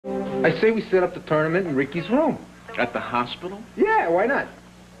I say we set up the tournament in Ricky's room. At the hospital? Yeah, why not?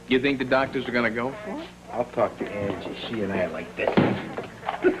 You think the doctors are gonna go for it? I'll talk to Angie. She and I are like this.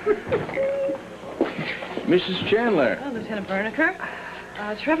 Mrs. Chandler. Oh, Lieutenant Berniker.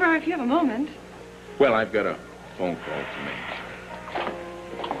 Trevor, if you have a moment. Well, I've got a phone call to make.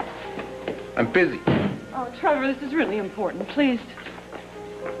 I'm busy. Oh, Trevor, this is really important. Please.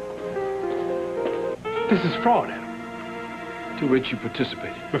 This is fraud, Adam. To which you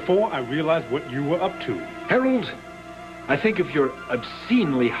participated. Before I realized what you were up to. Harold, I think of your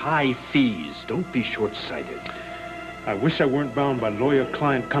obscenely high fees. Don't be short-sighted. I wish I weren't bound by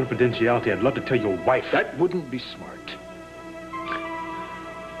lawyer-client confidentiality. I'd love to tell your wife. That wouldn't be smart.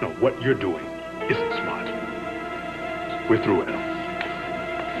 No, what you're doing isn't smart. We're through, Adam.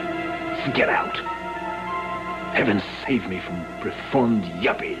 Get out. Heaven save me from reformed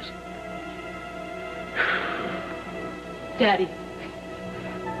yuppies. Daddy.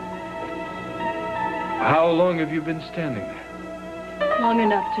 How long have you been standing there? Long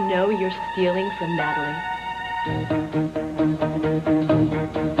enough to know you're stealing from Natalie.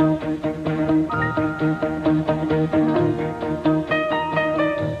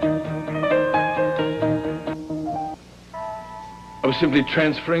 I was simply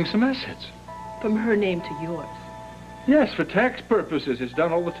transferring some assets. From her name to yours. Yes, for tax purposes. It's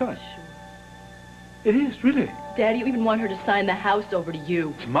done all the time. Sure. It is, really. Daddy, you even want her to sign the house over to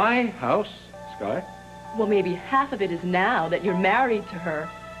you. It's my house, Sky. Well, maybe half of it is now that you're married to her.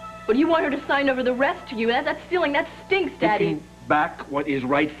 But you want her to sign over the rest to you. That's stealing. That stinks, Daddy. Taking back what is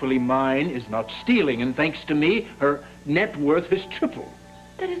rightfully mine is not stealing, and thanks to me, her net worth has tripled.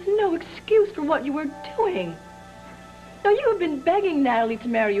 That is no excuse for what you were doing. Now, you have been begging Natalie to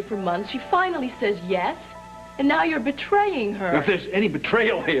marry you for months. She finally says yes, and now you're betraying her. Now, if there's any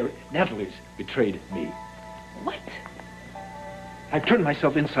betrayal here, Natalie's betrayed me. What? I've turned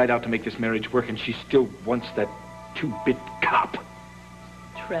myself inside out to make this marriage work, and she still wants that two-bit cop.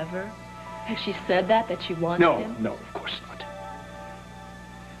 Trevor? Has she said that she wants him? No, of course not.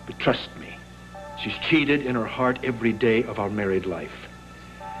 But trust me, she's cheated in her heart every day of our married life.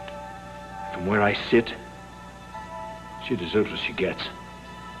 From where I sit, she deserves what she gets.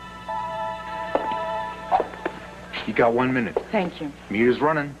 You got 1 minute. Thank you. Meter's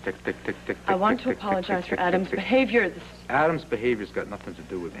running. Tick, tick, tick, tick, tick. I want tick, to tick, apologize tick, for tick, Adam's tick, tick. behavior. Adam's behavior's got nothing to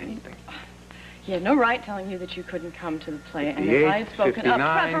do with anything. He had no right telling you that you couldn't come to the play. And 58, if I had spoken up,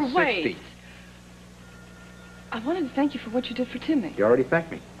 59, Trevor, wait. 60. I wanted to thank you for what you did for Timmy. You already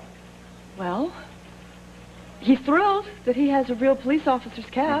thanked me. Well, he's thrilled that he has a real police officer's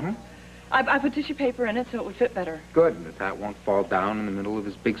cap. Mm-hmm. I put tissue paper in it so it would fit better. Good, and that won't fall down in the middle of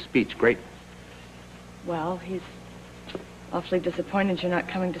his big speech. Great. Well, he's awfully disappointed you're not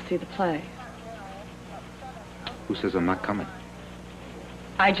coming to see the play. Who says I'm not coming?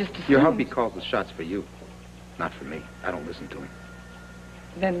 I just assumed. Your hubby calls the shots for you, not for me. I don't listen to him.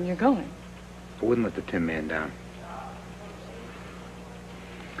 Then you're going. I wouldn't let the Tin Man down.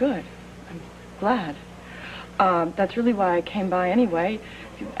 Good. I'm glad. That's really why I came by anyway.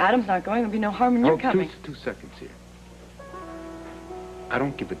 If Adam's not going, there'll be no harm in your coming. Two seconds here. I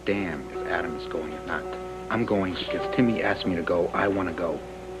don't give a damn if Adam is going or not. I'm going because Timmy asked me to go. I want to go.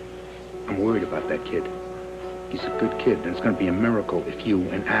 I'm worried about that kid. He's a good kid, and it's going to be a miracle if you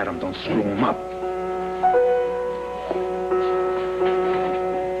and Adam don't screw him up.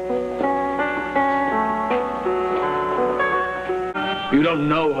 You don't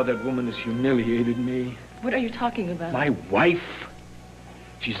know how that woman has humiliated me. What are you talking about? My wife.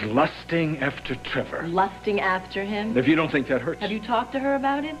 She's lusting after Trevor. Lusting after him? If you don't think that hurts. Have you talked to her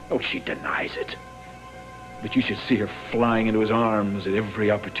about it? Oh, she denies it. But you should see her flying into his arms at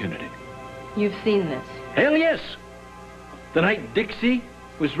every opportunity. You've seen this? Hell yes. The night Dixie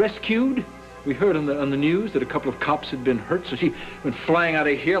was rescued, we heard on the news that a couple of cops had been hurt, so she went flying out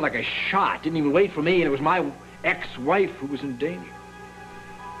of here like a shot. Didn't even wait for me, and it was my ex-wife who was in danger.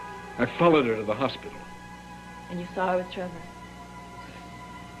 I followed her to the hospital. And you saw her with Trevor?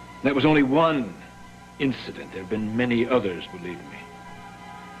 That was only one incident. There have been many others, believe me.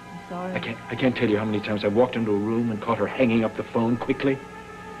 I'm sorry. I can't tell you how many times I walked into a room and caught her hanging up the phone quickly.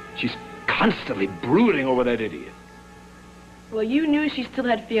 She's constantly brooding over that idiot. Well, you knew she still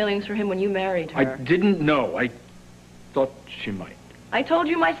had feelings for him when you married her. I didn't know. I thought she might. I told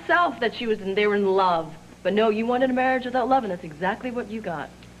you myself that they were in love. But no, you wanted a marriage without love, and that's exactly what you got.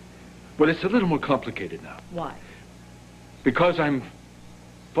 Well, it's a little more complicated now. Why? Because I'm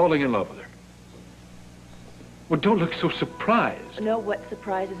falling in love with her. Well, don't look so surprised. No, what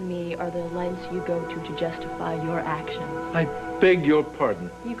surprises me are the lengths you go to justify your actions. I beg your pardon.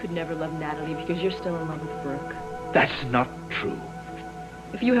 You could never love Natalie because you're still in love with Brooke. That's not true.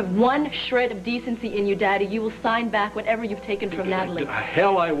 If you have one shred of decency in you, Daddy, you will sign back whatever you've taken from Natalie.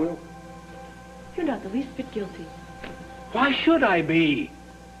 Hell, I will. You're not the least bit guilty. Why should I be?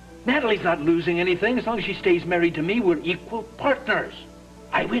 Natalie's not losing anything. As long as she stays married to me, we're equal partners.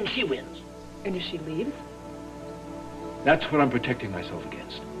 I win, she wins. And if she leaves? That's what I'm protecting myself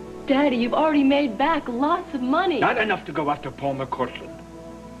against. Daddy, you've already made back lots of money. Not enough to go after Palmer Cortland.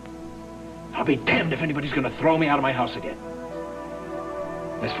 I'll be damned if anybody's going to throw me out of my house again.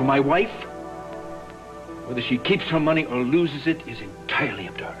 As for my wife, whether she keeps her money or loses it is entirely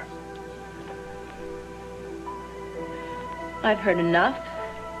up to her. I've heard enough.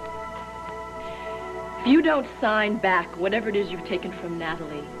 If you don't sign back whatever it is you've taken from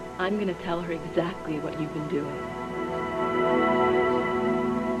Natalie, I'm going to tell her exactly what you've been doing.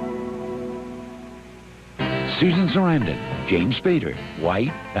 Susan Sarandon, James Spader,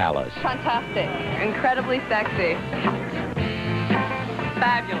 White Palace. Fantastic. Incredibly sexy.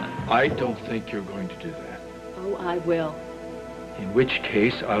 Fabulous. I don't think you're going to do that. Oh, I will. In which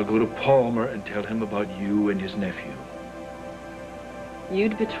case, I'll go to Palmer and tell him about you and his nephew.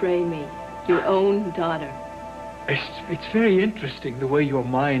 You'd betray me, your own daughter. It's very interesting the way your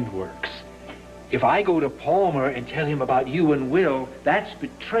mind works. If I go to Palmer and tell him about you and Will, that's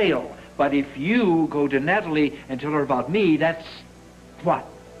betrayal. But if you go to Natalie and tell her about me, that's what?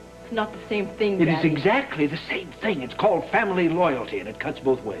 It's not the same thing, It Daddy. is exactly the same thing. It's called family loyalty, and it cuts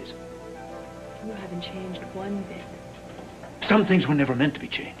both ways. You haven't changed one bit. Some things were never meant to be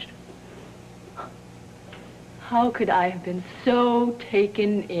changed. How could I have been so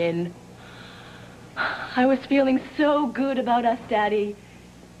taken in? I was feeling so good about us, Daddy.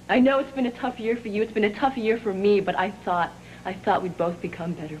 I know it's been a tough year for you. It's been a tough year for me, but I thought we'd both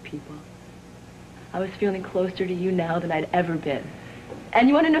become better people. I was feeling closer to you now than I'd ever been. And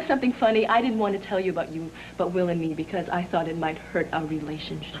you want to know something funny? I didn't want to tell you about Will and me because I thought it might hurt our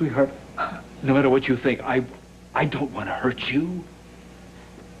relationship. Sweetheart, no matter what you think, I don't want to hurt you.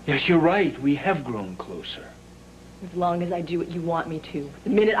 Yes, you're right. We have grown closer. As long as I do what you want me to.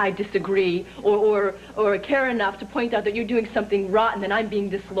 The minute I disagree or care enough to point out that you're doing something rotten, then I'm being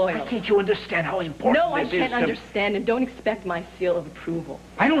disloyal. Can't you understand how important No, I this is? can't understand, and don't expect my seal of approval.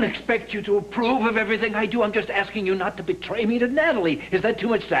 I don't expect you to approve of everything I do. I'm just asking you not to betray me to Natalie. Is that too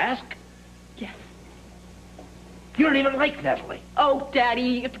much to ask? Yes. You don't even like Natalie. Oh, Daddy,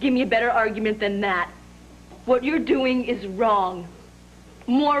 you have to give me a better argument than that. What you're doing is wrong.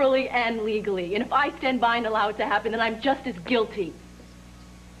 Morally and legally. And if I stand by and allow it to happen, then I'm just as guilty.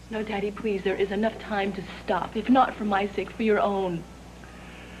 No, Daddy, please, there is enough time to stop. If not for my sake, for your own.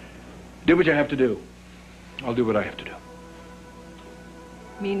 Do what you have to do. I'll do what I have to do.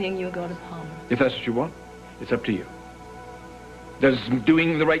 Meaning you'll go to Palmer. If that's what you want, it's up to you. Does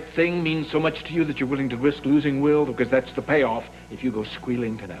doing the right thing mean so much to you that you're willing to risk losing Will? Because that's the payoff if you go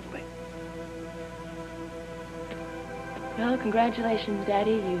squealing to Natalie. Well, congratulations,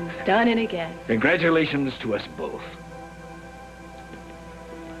 Daddy. You've done it again. Congratulations to us both.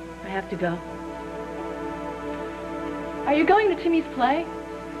 I have to go. Are you going to Timmy's play?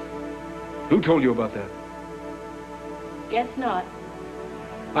 Who told you about that? Guess not.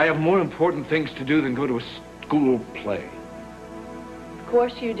 I have more important things to do than go to a school play. Of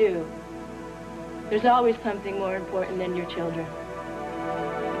course you do. There's always something more important than your children.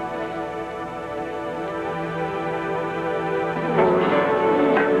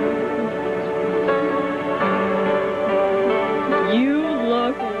 You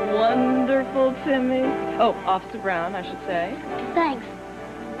look wonderful, Timmy. Oh, Officer Brown, I should say. Thanks.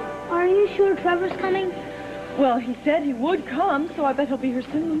 Are you sure Trevor's coming? Well, he said he would come, so I bet he'll be here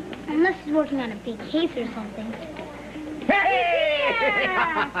soon. Unless he's working on a big case or something. Hey!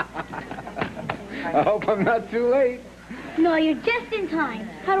 I hope I'm not too late. No, you're just in time.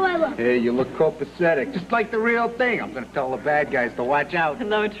 How do I look? Hey, you look copacetic, just like the real thing. I'm going to tell the bad guys to watch out.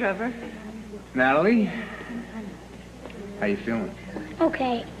 Hello, Trevor. Natalie, how you feeling?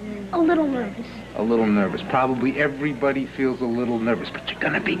 Okay, a little nervous. A little nervous. Probably everybody feels a little nervous, but you're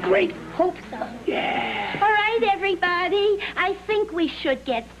going to be great. Hope so. Yeah. All right, everybody. I think we should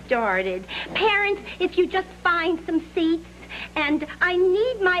get started. Parents, if you just find some seats, and I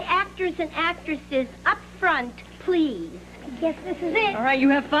need my actors and actresses up front, please. Guess this is it. All right, you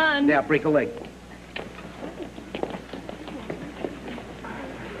have fun. Yeah, break a leg.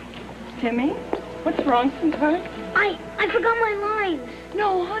 Timmy, what's wrong, sweetheart? I forgot my lines.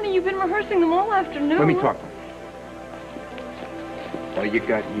 No, honey, you've been rehearsing them all afternoon. Let me talk. All you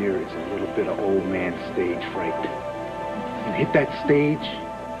got here is a little bit of old man stage fright. You hit that stage,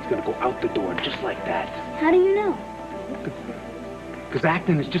 it's gonna go out the door just like that. How do you know? Because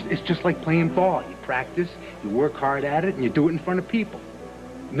acting is just like playing ball. You practice, you work hard at it, and you do it in front of people.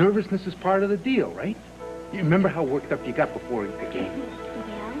 nervousness is part of the deal, right? You remember how worked up you got before the game?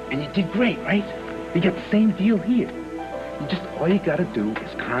 Yeah. And you did great, right? You got the same deal here. All you gotta do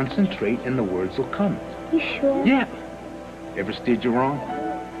is concentrate and the words will come. You sure? Yeah. Ever steered you wrong?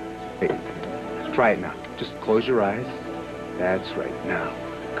 Hey, try it now. Just close your eyes. That's right. Now,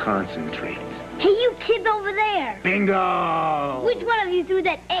 concentrate. Hey, you kids over there. Bingo! Which one of you threw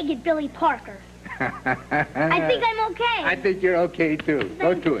that egg at Billy Parker? I think I'm okay. I think you're okay, too.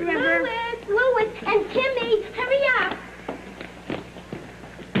 Go to it. Louis, and Timmy, hurry up.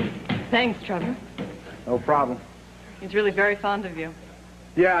 Thanks, Trevor. No problem. He's really very fond of you.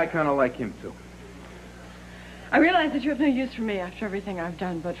 Yeah, I kind of like him, too. I realize that you have no use for me after everything I've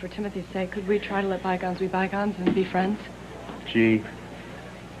done, but for Timothy's sake, could we try to let bygones be bygones and be friends? Gee,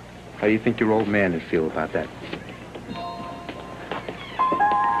 how do you think your old man would feel about that?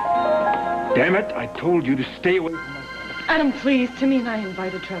 Damn it, I told you to stay away from us. Adam, please. Timmy and I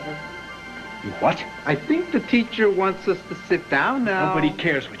invited Trevor. You what? I think the teacher wants us to sit down now. Nobody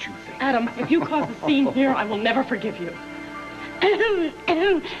cares what you think. Adam, if you cause a scene here, I will never forgive you.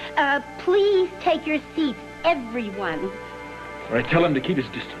 Please take your seats, everyone. All right, tell him to keep his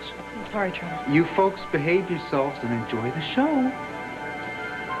distance. I'm sorry, Trevor. You folks behave yourselves and enjoy the show.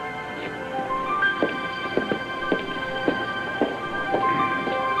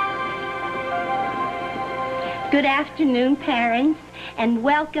 Good afternoon, parents, and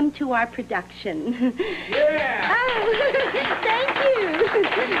welcome to our production. Yeah! Thank you.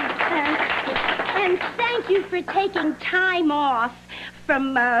 And thank you for taking time off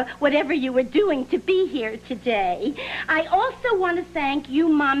from whatever you were doing to be here today. I also want to thank you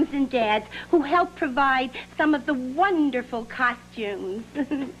moms and dads who helped provide some of the wonderful costumes.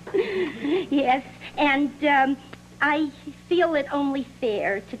 Yes, and I feel it only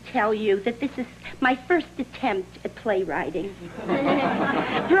fair to tell you that this is my first attempt at playwriting.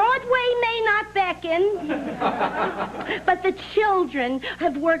 Broadway may not beckon, but the children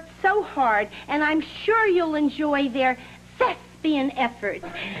have worked so hard, and I'm sure you'll enjoy their thespian efforts.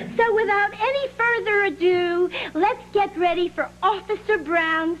 So without any further ado, let's get ready for Officer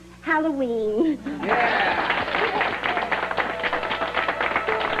Brown's Halloween.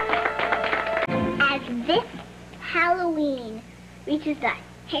 As this Halloween reaches the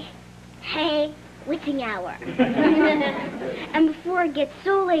hey witching hour. And before it gets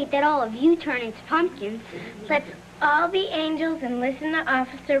so late that all of you turn into pumpkins, let's all be angels and listen to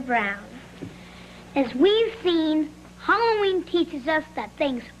Officer Brown. As we've seen, Halloween teaches us that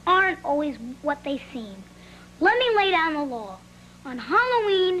things aren't always what they seem. Let me lay down the law. On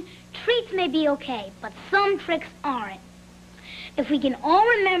Halloween, treats may be okay, but some tricks aren't. If we can all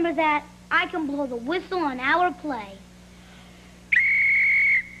remember that, I can blow the whistle on our play.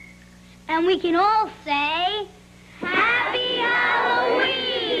 And we can all say, Happy Halloween!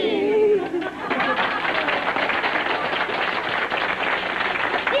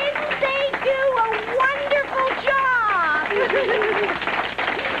 Didn't they do a wonderful job?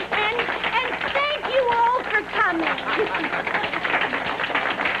 and thank you all for coming.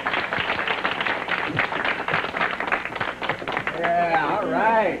 Yeah, all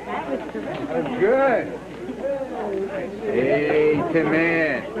right. That was terrific. That was good. Hey,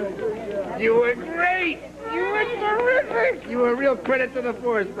 Tim-Ann. You were great. You were terrific. You were a real credit to the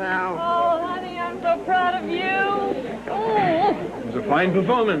force, pal. Oh, honey, I'm so proud of you. Oh. It was a fine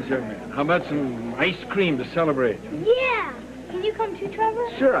performance, young man. How about some ice cream to celebrate? Yeah! Can you come too, Trevor?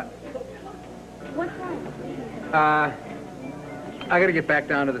 Sure. What time? I gotta get back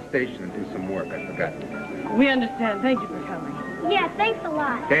down to the station and do some work. I forgot. We understand. Thank you for coming. Yeah, thanks a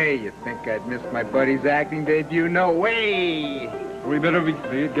lot. Hey, you think I'd miss my buddy's acting debut? No way! We better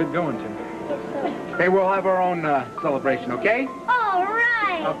get going, Tim. Hey, we'll have our own celebration, okay? All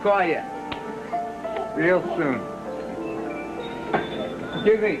right! I'll call you. Real soon.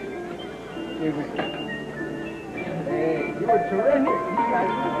 Excuse me. Excuse me. Hey, you were terrific. You guys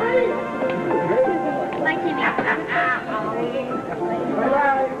were great. Bye, Timmy.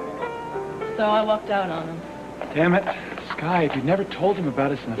 Bye-bye. So I walked out on him. Damn it. Sky, if you'd never told him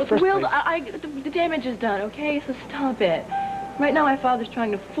about us in the Look, first Will, place... the damage is done, okay? So stop it. Right now, my father's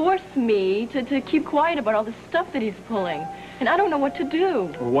trying to force me to keep quiet about all the stuff that he's pulling. And I don't know what to do.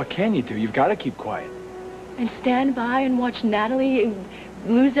 Well, what can you do? You've got to keep quiet. And stand by and watch Natalie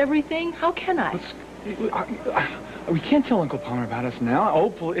lose everything? How can I? We can't tell Uncle Palmer about us now.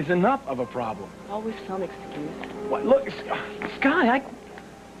 Opal is enough of a problem. Always some excuse. What? Look, Sky,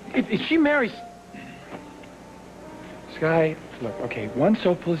 if she marries... Sky, look, okay, once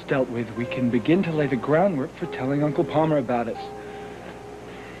Opal is dealt with, we can begin to lay the groundwork for telling Uncle Palmer about us.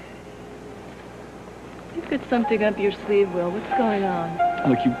 You've got something up your sleeve, Will. What's going on?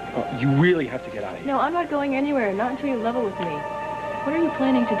 Look, you really have to get out of here. No, I'm not going anywhere, not until you level with me. What are you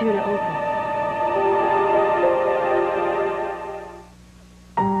planning to do to Opal?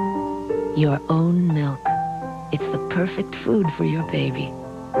 Your own milk. It's the perfect food for your baby.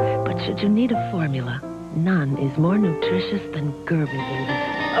 But should you need a formula, none is more nutritious than Gerber baby.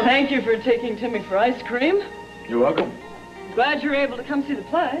 Oh, thank you for taking Timmy for ice cream. You're welcome. Glad you were able to come see the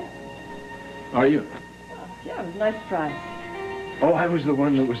play. Are you? Yeah, it was a nice surprise. Oh, I was the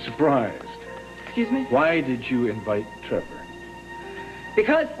one that was surprised. Excuse me? Why did you invite Trevor?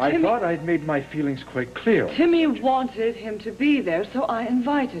 Because I thought I'd made my feelings quite clear. Timmy wanted him to be there, so I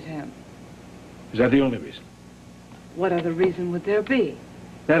invited him. Is that the only reason? What other reason would there be?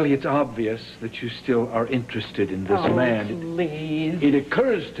 Natalie, it's obvious that you still are interested in this man. Please. It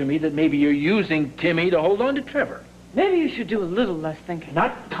occurs to me that maybe you're using Timmy to hold on to Trevor. Maybe you should do a little less thinking.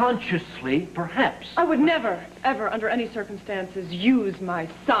 Not consciously, perhaps. I would never, ever, under any circumstances, use my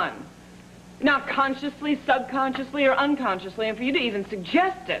son. Not consciously, subconsciously, or unconsciously, and for you to even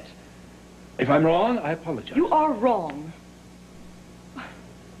suggest it. If I'm wrong, I apologize. You are wrong.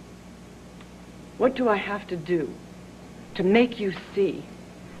 What do I have to do to make you see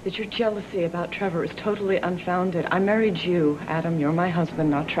that your jealousy about Trevor is totally unfounded? I married you, Adam. You're my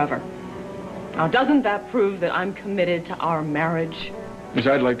husband, not Trevor. Now, doesn't that prove that I'm committed to our marriage? Yes,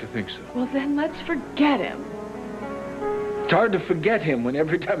 I'd like to think so. Well, then let's forget him. It's hard to forget him when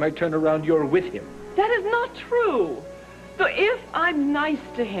every time I turn around, you're with him. That is not true. So if I'm nice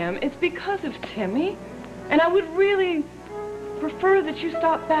to him, it's because of Timmy. And I would really prefer that you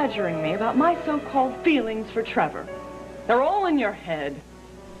stop badgering me about my so-called feelings for Trevor. They're all in your head.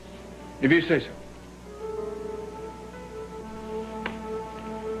 If you say so.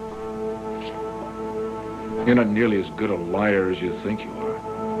 You're not nearly as good a liar as you think you are.